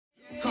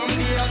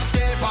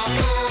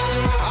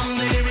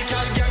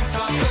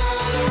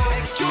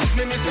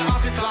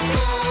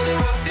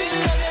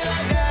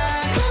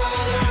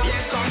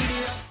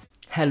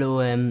Hello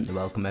and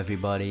welcome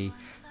everybody.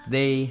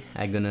 Today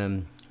I'm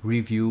gonna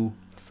review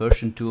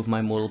version 2 of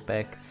my model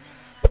pack.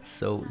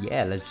 So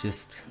yeah, let's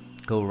just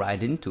go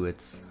right into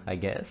it, I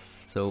guess.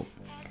 So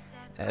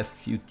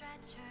if you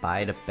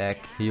buy the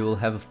pack, you will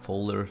have a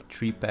folder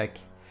 3 pack.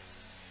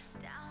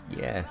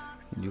 Yeah,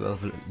 you will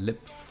have a lib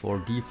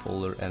 4D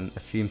folder, and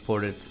if you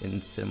import it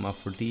in Cinema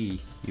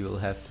 4D, you will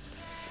have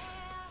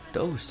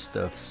those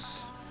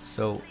stuffs.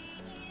 So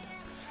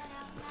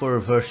for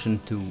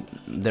version 2,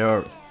 there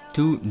are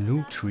 2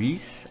 new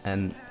trees,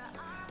 and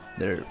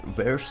there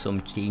were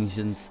some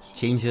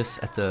changes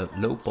at the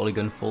low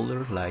polygon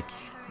folder, like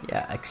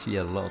yeah, actually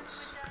a lot,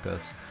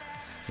 because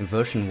in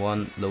version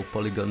 1 low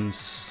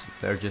polygons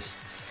were just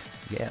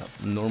yeah,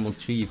 normal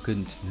tree, you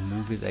couldn't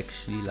move it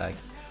actually like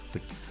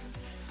with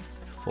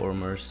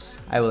formers.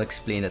 I will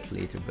explain that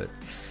later, but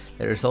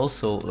there is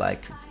also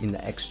like in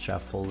the extra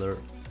folder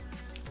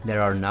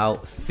there are now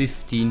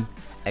 15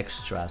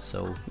 extras,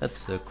 so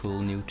that's a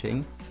cool new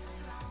thing.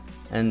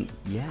 And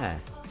yeah,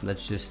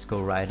 let's just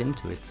go right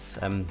into it.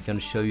 I'm gonna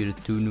show you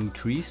the 2 new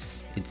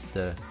trees. It's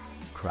the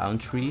crown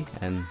tree,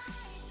 and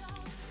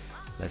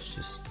let's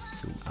just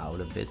zoom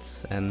out a bit,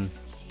 and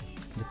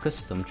the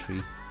custom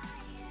tree.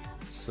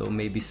 So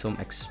maybe some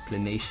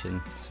explanation.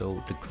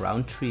 So the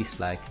crown tree is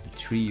like the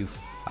tree you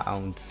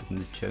found in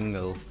the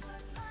jungle.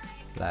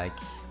 Like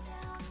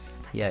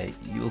yeah,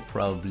 you'll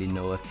probably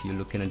know if you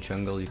look in a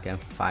jungle you can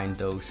find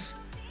those.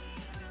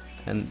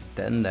 And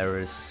then there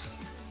is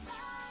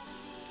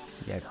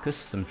yeah,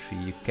 custom tree.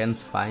 You can't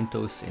find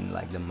those in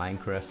like the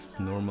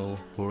Minecraft normal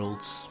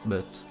worlds,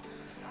 but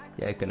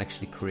yeah, you can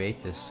actually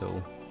create this.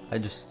 So I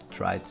just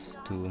tried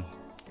to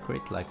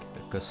create like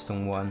a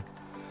custom one,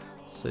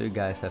 so you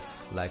guys have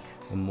like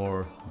a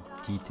more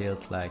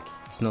detailed, like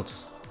it's not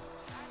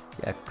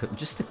yeah,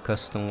 just a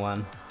custom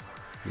one,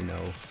 you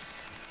know.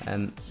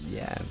 And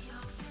yeah,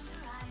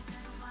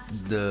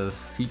 the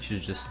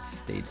features just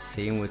stayed the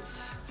same with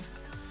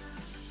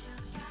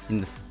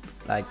in the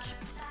like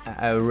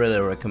I really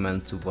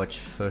recommend to watch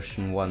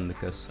version 1,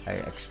 because I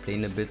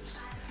explain a bit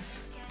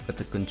what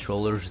the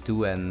controllers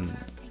do and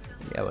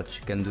yeah, what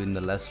you can do in the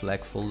less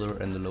lag folder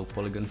and the low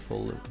polygon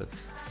folder. But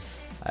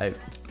I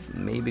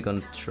maybe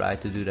gonna try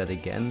to do that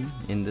again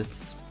in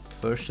this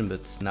version,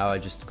 but now I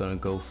just gonna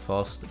go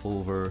fast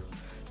over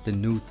the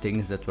new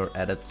things that were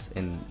added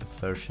in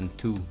version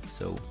 2.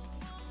 So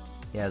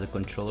yeah, the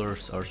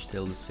controllers are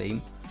still the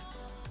same.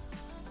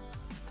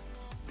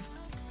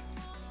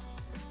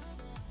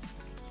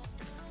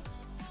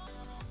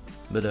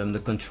 But the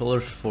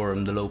controllers for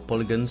the low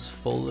polygons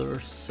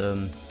folders,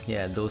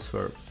 yeah, those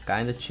were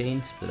kinda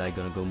changed, but I'm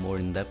gonna go more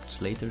in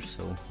depth later.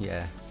 So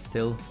yeah,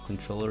 still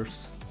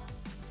controllers,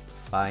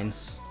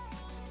 fines,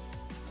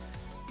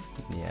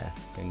 yeah,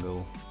 can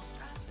go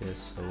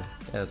this. So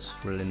that's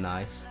really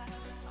nice.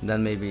 And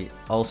then maybe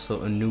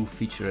also a new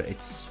feature,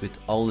 it's with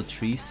all the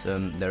trees,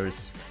 there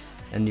is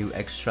a new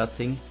extra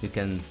thing. You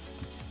can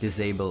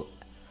disable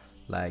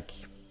like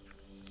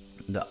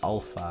the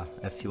alpha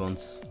if you want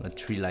a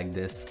tree like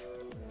this.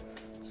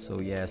 So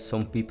yeah,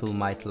 some people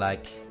might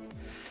like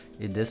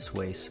it this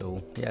way,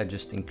 so yeah, I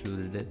just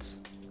included it.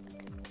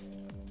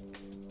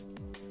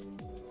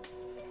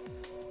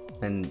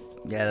 And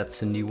yeah,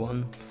 that's a new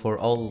one. For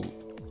all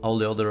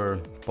the other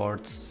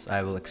parts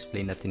I will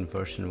explain that in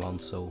version 1,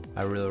 so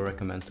I really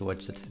recommend to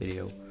watch that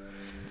video.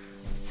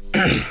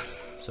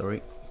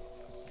 Sorry.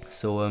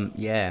 So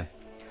yeah,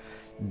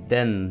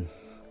 then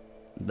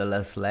the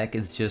less lag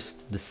is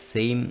just the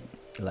same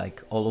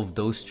like all of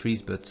those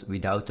trees, but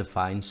without the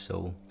vines.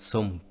 So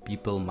some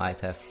people might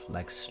have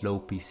like slow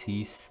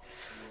PCs,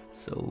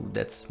 so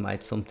that's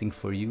might something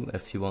for you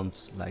if you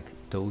want like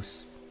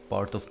those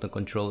part of the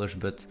controllers.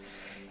 But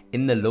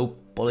in the low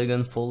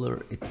polygon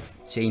folder it's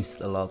changed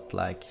a lot,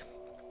 like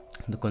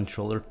the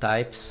controller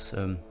types.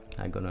 I'm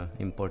gonna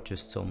import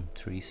just some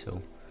trees. So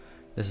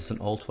this is an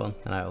old one,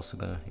 and I also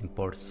gonna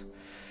import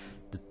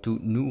the 2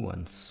 new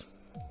ones.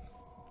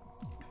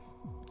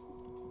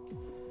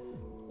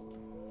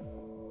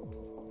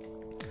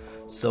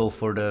 So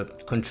for the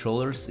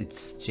controllers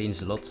it's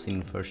changed a lot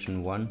in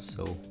version 1.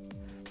 So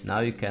now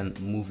you can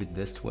move it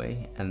this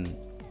way, and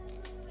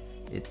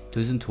it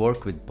doesn't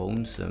work with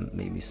bones,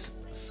 maybe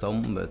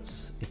some, but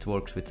it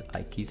works with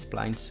IK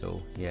spline.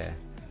 So yeah,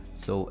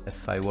 so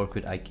if I work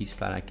with IK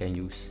spline I can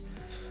use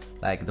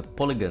like the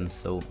polygons.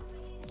 So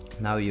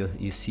now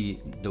you see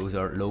those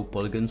are low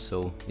polygons,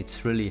 so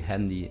it's really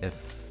handy if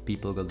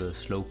people got a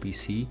slow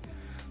PC,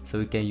 so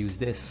we can use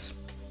this.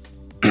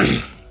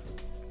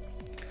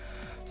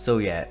 So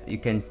yeah, you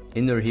can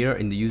enter here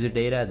in the user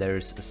data,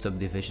 there's a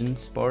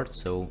subdivisions part,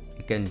 so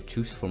you can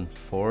choose from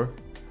 4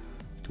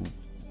 to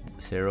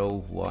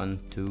 0, 1,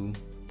 2,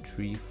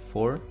 3,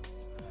 4.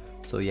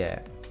 So yeah,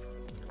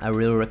 I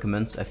really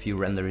recommend if you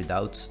render it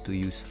out to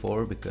use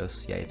 4,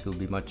 because yeah, it will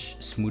be much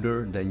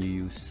smoother than you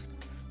use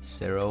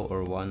 0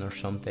 or 1 or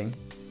something.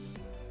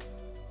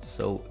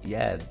 So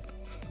yeah,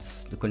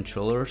 the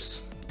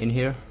controllers in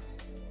here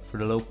for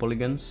the low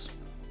polygons.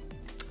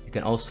 You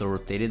can also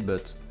rotate it,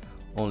 but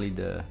only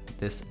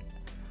this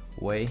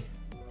way.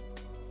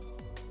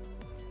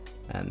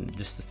 and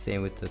just the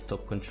same with the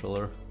top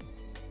controller,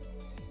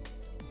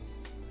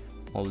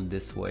 all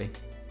this way,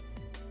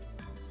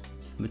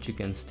 but you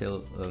can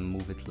still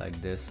move it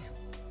like this.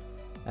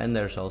 And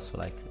there's also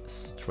like a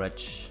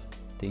stretch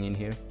thing in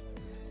here,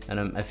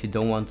 and if you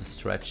don't want to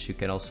stretch, you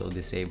can also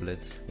disable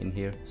it in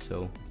here.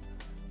 So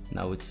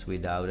now it's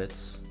without it.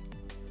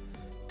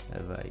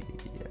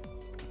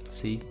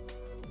 See?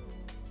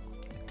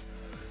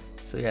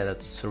 So yeah,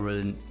 that's a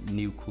really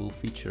new cool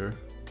feature.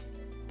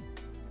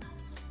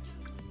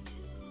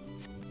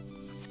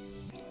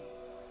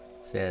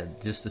 So yeah,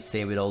 just the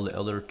same with all the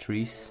other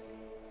trees.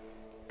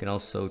 You can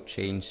also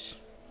change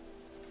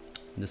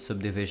the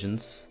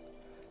subdivisions,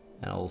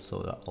 and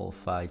also the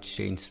alpha it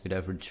changes with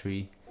every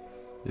tree.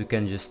 You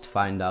can just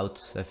find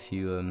out if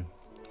you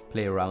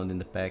play around in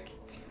the pack.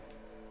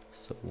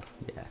 So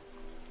yeah,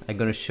 I'm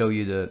gonna show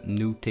you the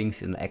new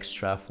things in the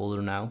extra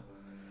folder now.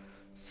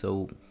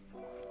 So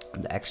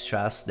the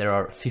extras, there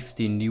are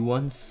 50 new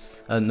ones.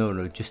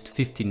 No, just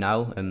 50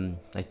 now, and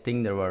I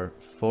think there were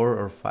 4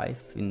 or 5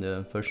 in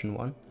the version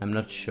 1. I'm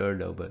not sure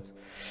though, but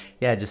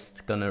yeah,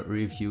 just gonna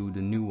review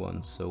the new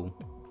ones. So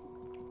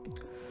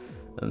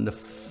the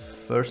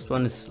first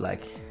one is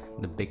like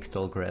the big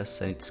tall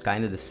grass, and it's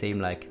kind of the same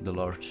like the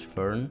large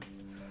fern.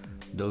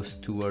 Those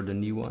two are the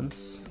new ones.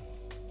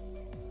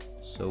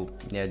 So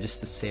yeah, just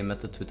the same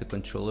method with the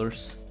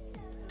controllers.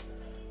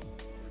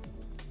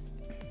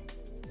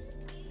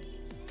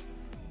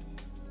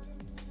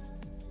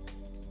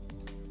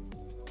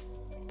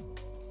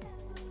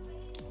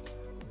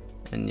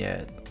 And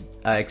yeah,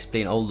 I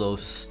explain all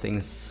those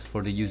things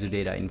for the user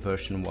data in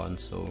version 1.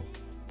 So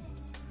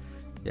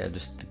yeah,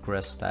 just the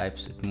grass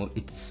types,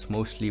 it's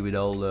mostly with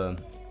all the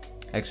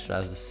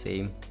extras the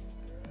same.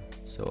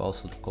 So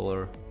also the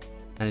color,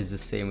 and it's the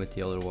same with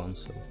the other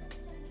ones. So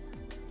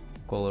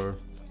color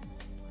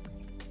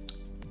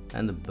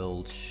and the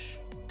bulge,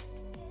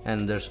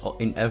 and there's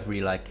in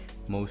every, like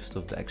most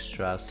of the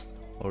extras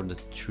or the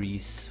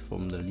trees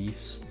from the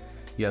leaves,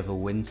 you have a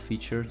wind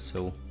feature.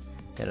 So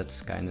yeah, that's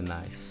kind of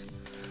nice.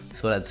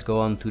 So let's go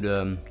on to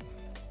the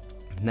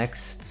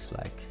next.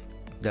 Like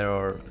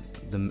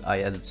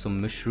I added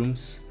some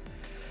mushrooms.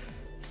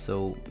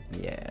 So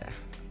yeah,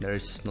 there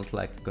is not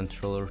like a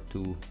controller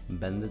to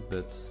bend it,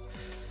 but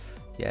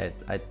yeah,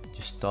 I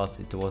just thought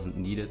it wasn't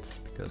needed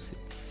because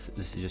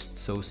it's just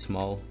so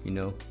small, you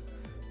know.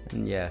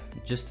 And yeah,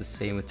 just the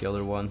same with the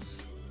other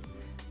ones.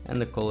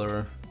 And the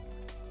color,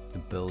 the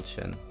bulge,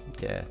 and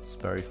yeah, it's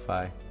very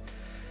fine.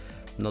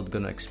 Not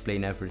gonna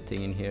explain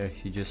everything in here,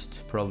 you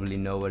just probably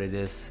know what it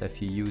is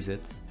if you use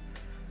it.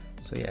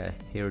 So yeah,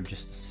 here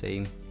just the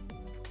same.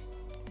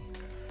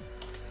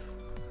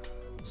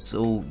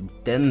 So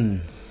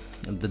then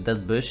the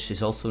dead bush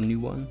is also a new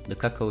one. The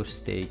cacao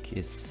steak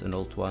is an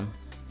old one.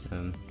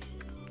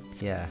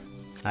 Yeah,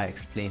 I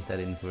explained that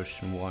in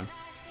version 1.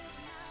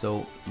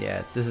 So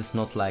yeah, this is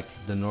not like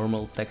the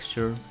normal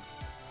texture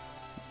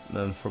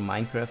from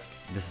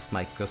Minecraft. This is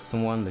my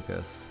custom one,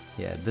 because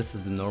yeah, this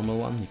is the normal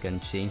one. You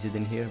can change it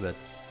in here, but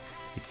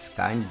it's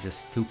kind of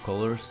just 2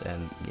 colors,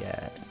 and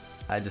yeah,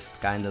 I just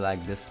kind of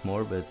like this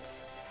more. But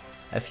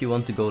if you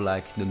want to go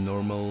like the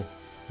normal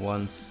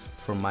ones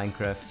from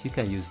Minecraft, you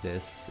can use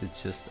this.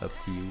 It's just up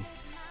to you.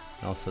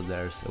 And also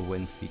there's a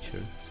wind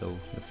feature, so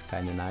that's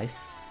kind of nice.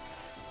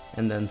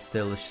 And then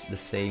still the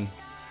same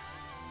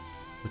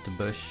with the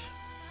bush.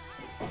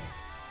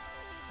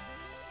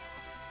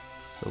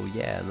 So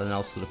yeah, then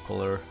also the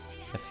color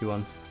if you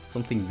want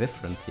something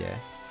different, yeah.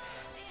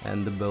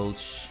 And the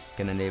bulge,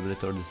 can enable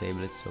it or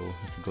disable it. So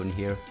if you go in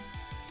here,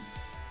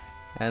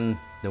 and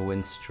the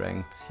wind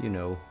strength, you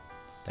know,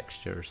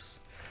 textures.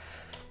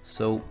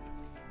 So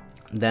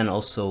then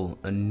also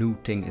a new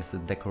thing is the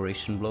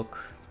decoration block.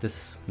 This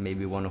is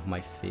maybe one of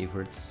my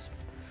favorites.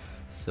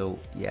 So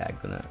yeah, I'm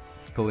gonna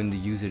go in the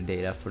user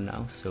data for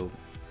now. So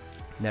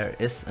there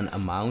is an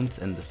amount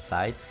and the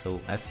side.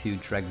 So if you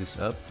drag this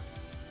up,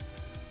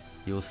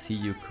 you'll see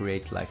you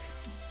create like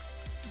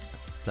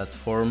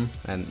platform,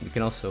 and you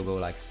can also go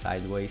like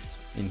sideways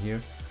in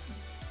here.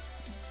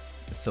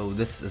 So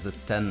this is a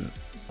 10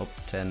 of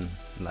 10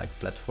 like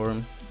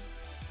platform.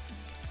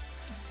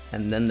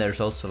 And then there's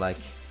also like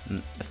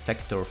an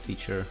effector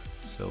feature,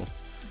 so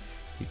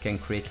you can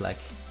create like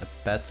a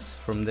pet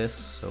from this.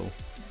 So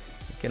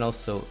you can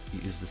also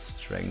use the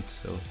strength,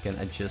 so you can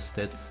adjust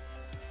it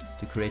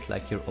to create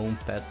like your own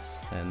pets.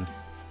 And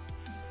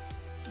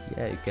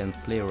yeah, you can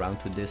play around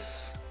with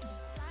this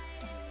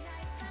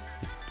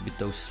with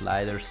those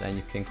sliders, and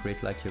you can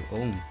create like your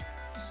own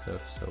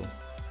stuff. So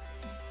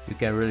you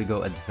can really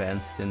go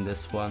advanced in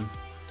this one.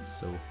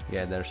 So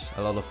yeah, there's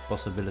a lot of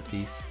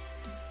possibilities,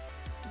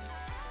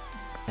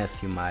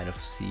 if you might have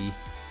seen.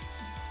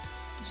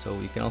 So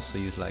you can also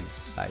use like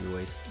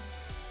sideways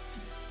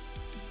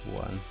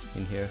one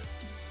in here.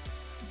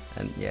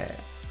 And yeah,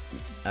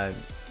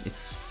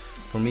 it's,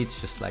 for me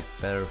it's just like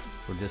better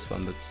for this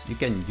one, but you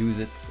can use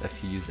it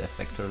if you use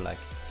effector, like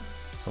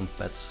some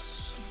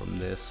pets from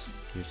this,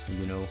 just,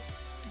 you know,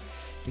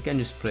 you can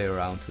just play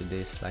around with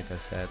this, like I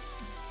said.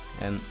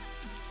 And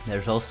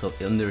there's also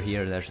under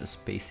here, there's a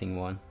spacing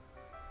one.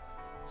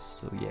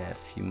 So yeah,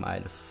 if you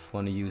might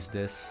want to use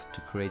this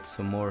to create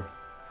some more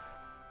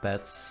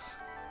pets.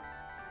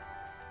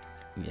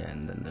 Yeah,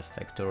 and then the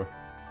vector,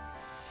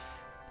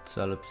 it's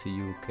all up to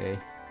you, okay?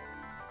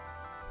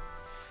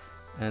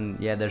 And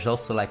yeah, there's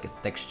also like a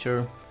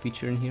texture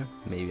feature in here.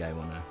 Maybe I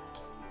wanna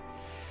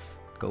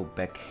go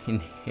back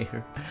in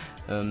here.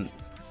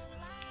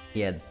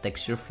 Yeah, the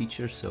texture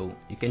feature, so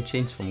you can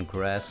change from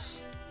grass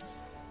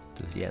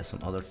to yeah some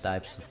other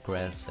types of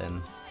grass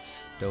and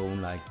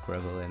stone like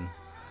gravel and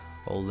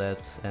all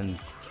that, and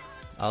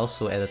I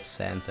also added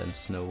sand and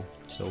snow.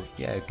 So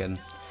yeah, you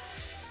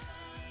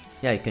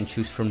can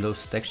choose from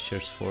those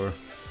textures for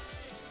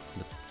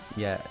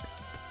the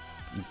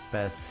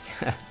path.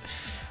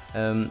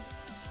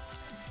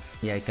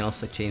 Yeah, you can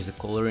also change the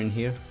color in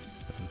here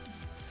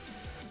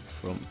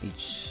from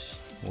each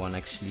one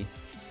actually.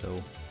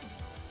 So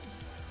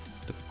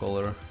the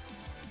color,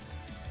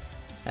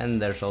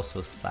 and there's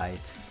also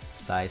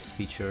size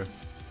feature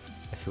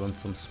if you want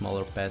some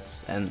smaller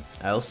pets. And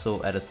I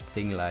also added a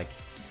thing like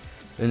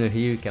under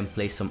here you can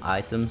place some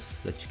items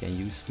that you can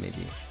use.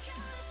 Maybe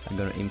I'm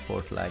gonna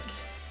import like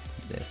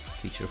this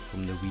feature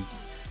from the wheat,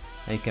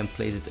 and you can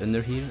place it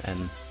under here,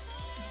 and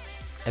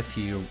if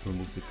you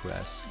remove the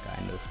grass,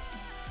 kind of,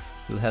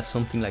 you'll have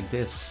something like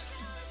this.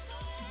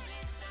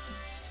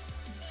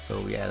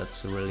 So yeah,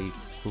 that's a really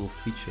cool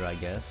feature, I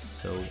guess.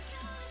 So you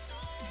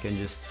can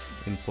just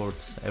import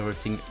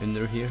everything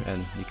under here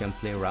and you can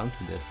play around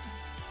with this.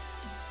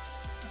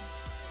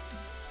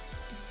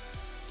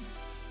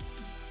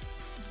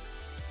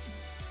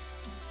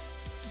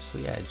 So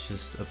yeah, it's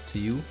just up to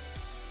you.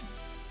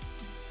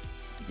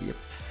 Yep.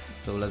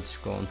 So let's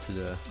go on to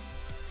the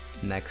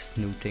next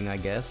new thing, I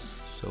guess.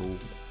 So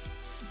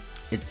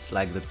it's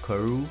like the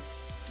Sooooo,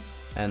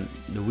 and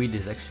the wheat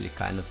is actually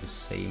kind of the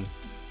same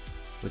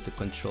with the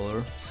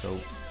controller. So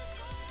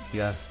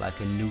you have like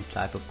a new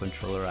type of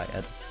controller I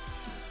added.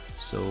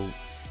 So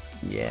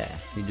yeah,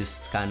 you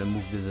just kind of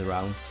move this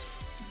around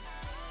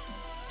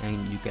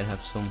and you can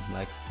have some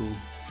like cool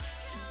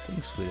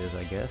things with it,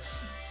 I guess.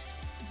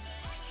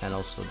 And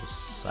also the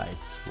sides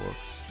works,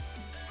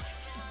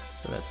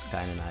 so that's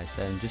kind of nice.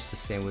 And just the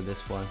same with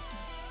this one,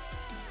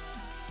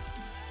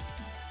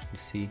 you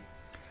see.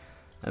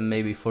 And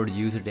maybe for the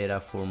user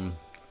data from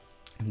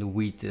the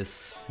wheat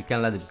is you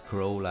can let it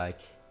grow like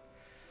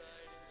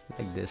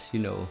this, you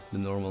know, the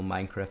normal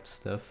Minecraft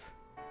stuff.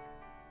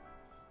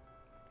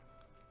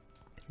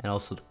 And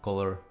also the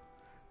color,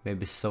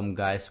 maybe some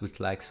guys would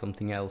like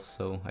something else,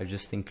 so I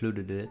just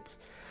included it.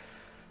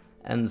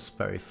 And the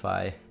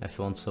Sparify if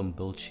you want some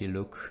bulgy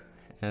look.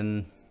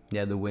 And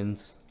yeah, the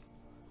winds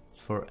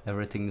for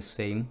everything the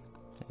same.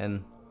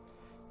 And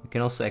you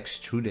can also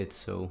extrude it,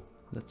 so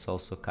that's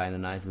also kind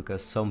of nice,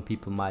 because some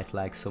people might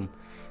like some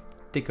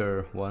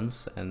thicker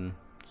ones and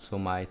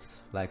some might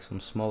like some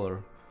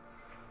smaller.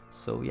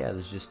 So yeah,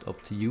 that's just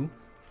up to you.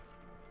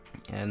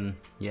 And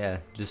yeah,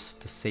 just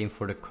the same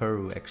for the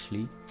Sooooo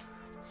actually.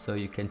 So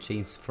you can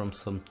change from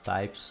some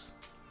types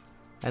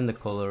and the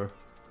color.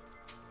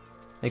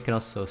 You can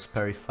also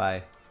sparify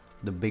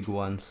the big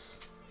ones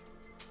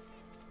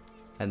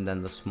and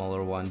then the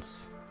smaller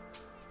ones.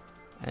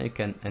 And you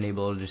can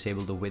enable or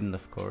disable the wind,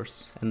 of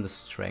course, and the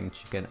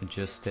strength, you can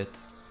adjust it.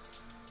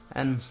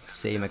 And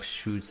same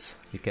extrude,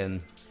 you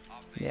can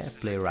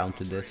play around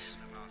with this.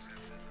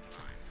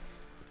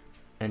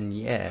 And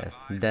yeah,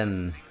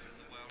 then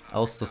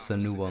also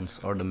some new ones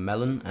are the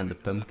melon and the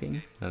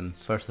pumpkin. And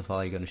first of all,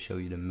 I'm gonna show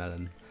you the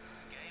melon.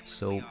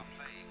 So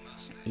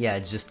yeah,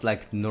 just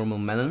like normal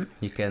melon,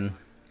 you can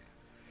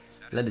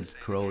let it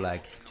grow,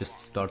 like just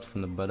start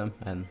from the bottom,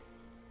 and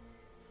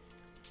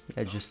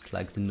yeah, just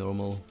like the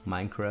normal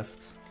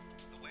Minecraft.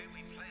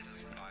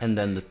 And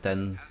then the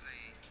 10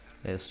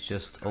 is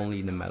just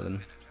only the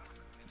melon.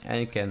 And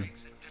you can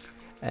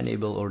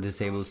enable or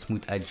disable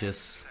smooth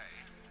edges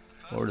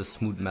or the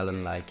smooth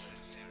melon like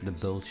the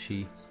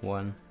bulgy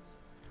one.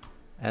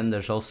 And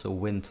there's also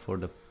wind for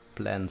the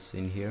plants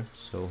in here.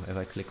 So if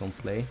I click on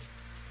play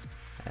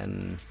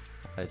and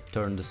I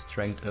turn the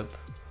strength up,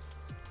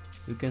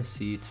 you can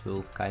see it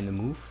will kind of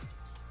move.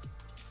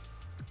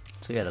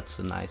 So yeah, that's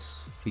a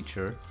nice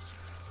feature.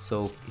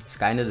 So it's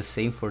kind of the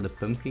same for the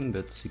pumpkin,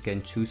 but you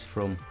can choose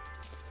from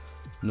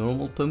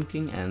normal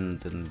pumpkin and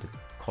then the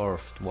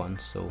carved one.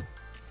 So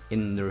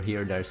in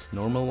here there's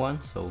normal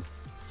one, so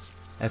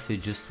if you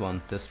just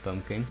want this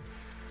pumpkin,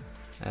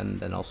 and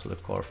then also the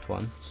carved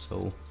one.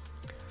 So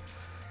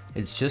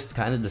it's just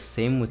kind of the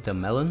same with the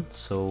melon.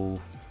 So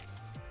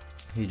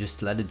you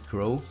just let it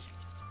grow,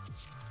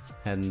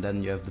 and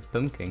then you have the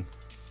pumpkin.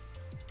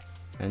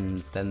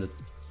 And then the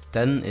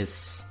 10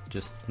 is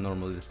just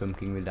normally the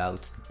pumpkin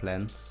without the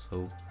plant.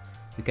 So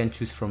you can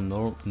choose from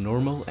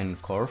normal and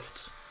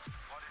carved,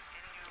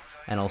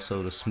 and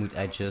also the smooth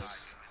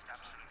edges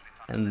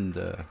and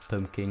the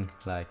pumpkin,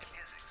 like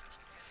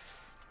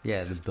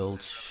yeah, the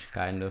bulge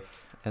kind of,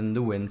 and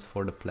the wind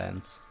for the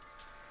plants.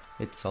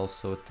 It's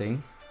also a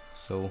thing,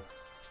 so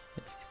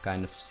if you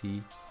kind of see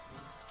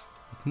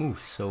it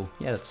moves. So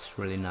yeah, that's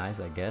really nice,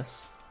 I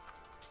guess.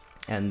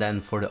 And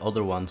then for the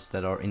other ones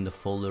that are in the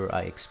folder,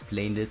 I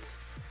explained it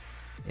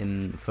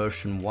in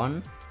version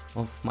 1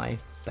 of my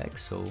pack,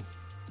 so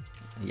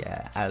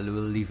yeah, I will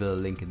leave a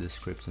link in the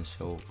description,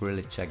 so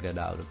really check that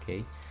out,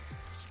 okay?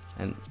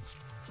 And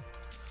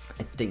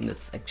I think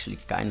that's actually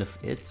kind of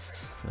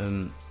it.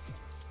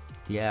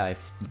 Yeah, I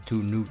have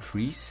 2 new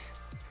trees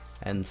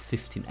and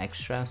 15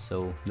 extra,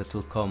 so that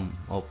will come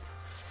up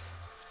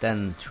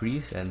 10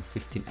 trees and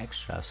 15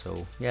 extra,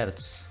 so yeah,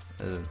 that's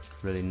a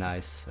really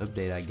nice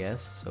update, I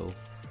guess. So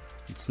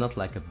it's not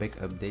like a big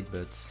update,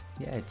 but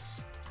yeah,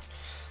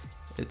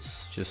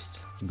 it's just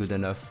good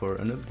enough for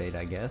an update,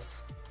 I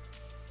guess.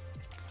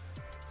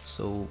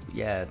 So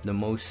yeah, the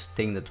most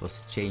thing that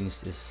was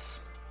changed is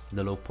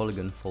the low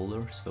polygon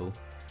folder, so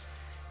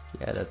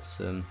yeah, that's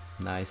a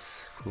nice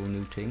cool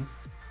new thing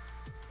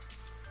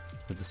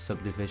with the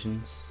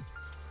subdivisions,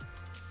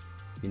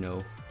 you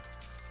know.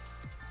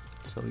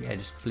 So yeah,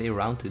 just play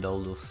around with all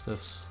those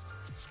stuffs.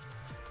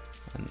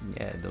 And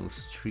yeah,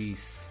 those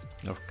trees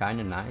are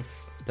kinda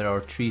nice. There are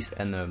trees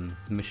and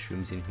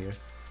mushrooms in here,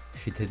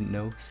 if you didn't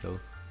know, so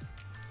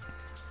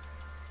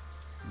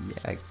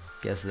yeah, I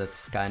guess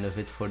that's kind of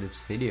it for this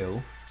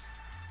video.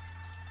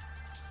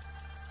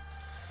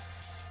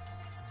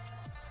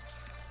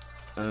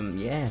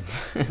 Yeah,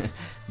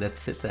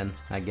 that's it then,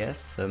 I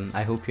guess.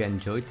 I hope you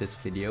enjoyed this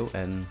video,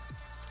 and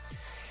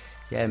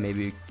yeah,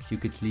 maybe you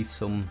could leave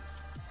some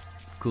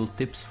cool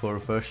tips for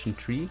version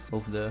 3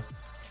 of the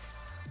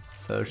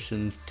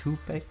version 2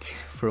 pack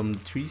from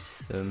the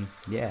trees.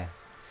 Yeah,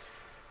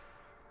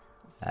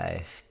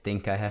 I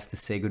think I have to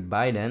say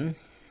goodbye then.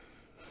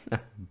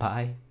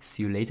 Bye,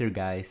 see you later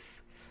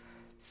guys.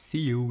 See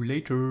you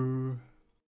later.